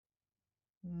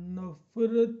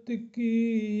नफरत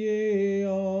की ये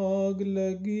आग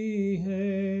लगी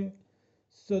है,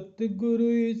 सतगुरु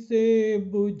इसे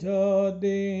बुझा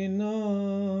देना।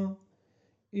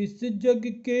 इस जग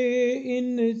के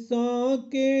इंसान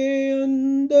के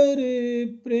अंदर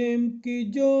प्रेम की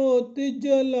ज्योत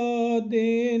जला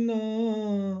देना।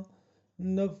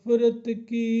 नफरत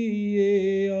की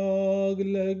ये आग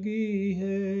लगी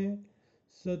है,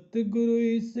 सतगुरु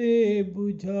इसे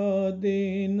बुझा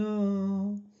देना।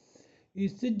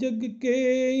 इस जग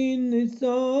के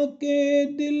इंसान के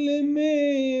दिल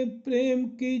में प्रेम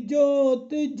की ज्योत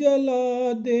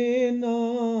जला देना।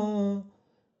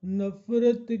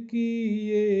 नफरत की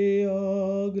ये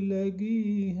आग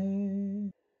लगी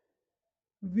है।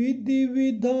 विधि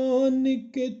विधान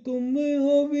के तुम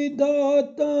हो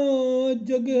विधाता,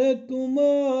 जग है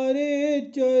तुम्हारे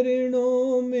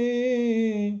चरणों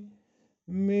में।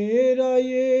 मेरा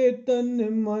ये तन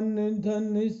मन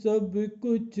धन सब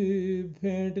कुछ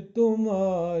भेंट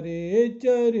तुम्हारे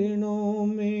चरणों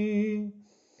में।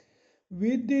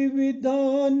 विधि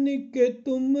विधान के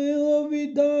तुम हो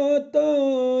विधाता,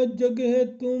 जग है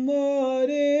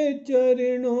तुम्हारे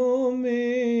चरणों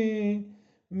में।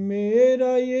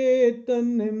 मेरा ये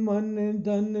तन मन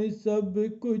धन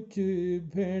सब कुछ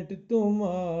भेंट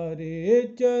तुम्हारे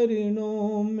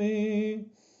चरणों में।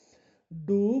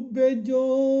 डूबे जो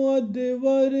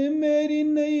अधवर मेरी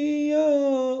नैया,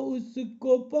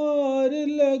 उसको पार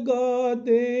लगा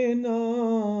देना।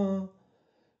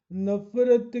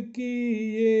 नफरत की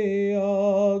ये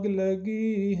आग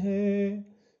लगी है,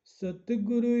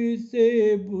 सतगुरु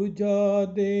इसे बुझा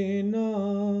देना।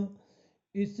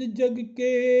 इस जग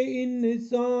के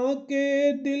इंसान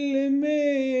के दिल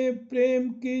में प्रेम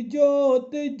की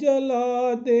ज्योत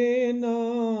जला देना।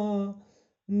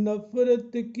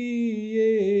 नफरत की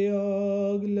ये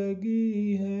आग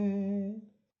लगी है।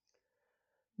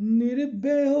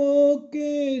 निर्भय हो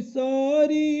के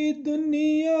सारी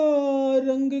दुनिया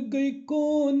रंग गई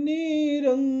खूनी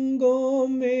रंगों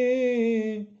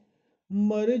में।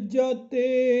 मर जाते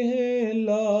हैं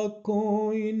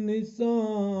लाखों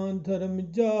इंसान धर्म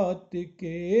जाति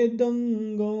के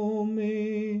दंगों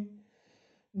में।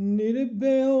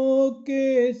 निर्भय हो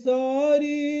के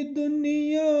सारी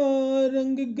दुनिया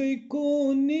रंग गई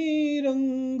खूनी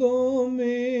रंगों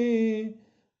में।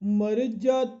 मर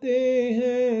जाते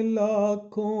हैं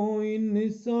लाखों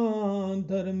इंसान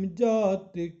धर्म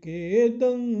जाति के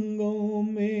दंगों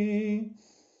में।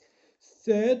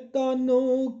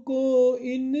 शैतानों को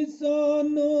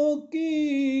इंसानों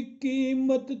की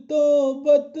कीमत तो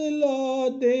बतला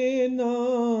देना।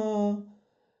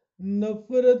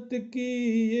 नफरत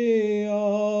की ये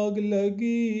आग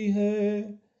लगी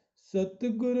है,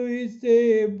 सतगुरु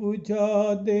इसे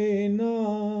बुझा देना।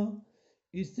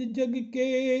 इस जग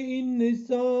के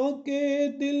इंसान के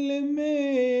दिल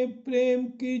में प्रेम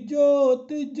की ज्योत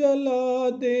जला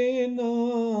देना।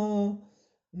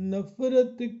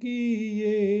 नफरत की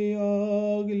ये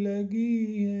आग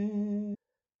लगी है।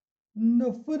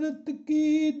 नफरत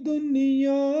की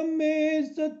दुनिया में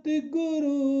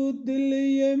सतगुरु दिल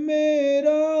ये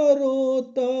मेरा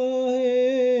रोता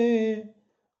है।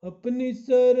 अपनी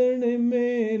शरण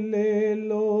में ले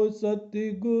लो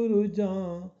सतगुरु,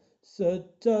 जहाँ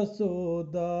सच्चा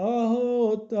सौदा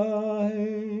होता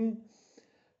है।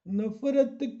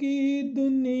 नफरत की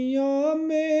दुनिया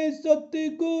में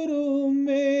सतगुरु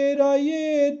मेरा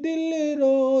ये दिल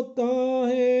रोता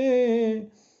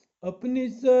है। अपनी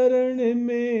शरण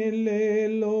में ले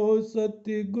लो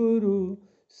सतगुरु,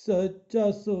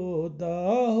 सच्चा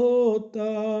सौदा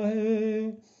होता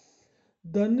है।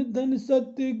 धन धन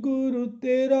सतगुरु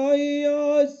तेरा ही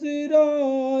आसरा,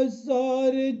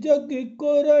 सारे जग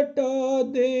को रटा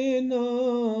देना।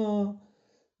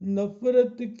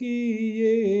 नफरत की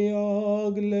ये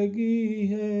आग लगी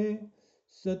है,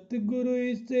 सतगुरु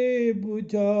इसे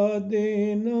बुझा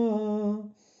देना।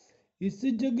 इस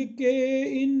जग के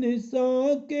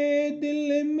इंसान के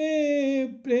दिल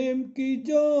में प्रेम की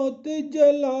ज्योत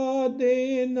जला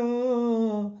देना।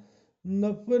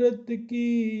 नफरत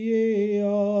की ये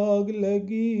आग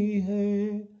लगी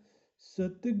है,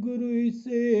 सतगुरु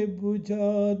इसे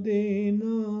बुझा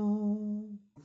देना।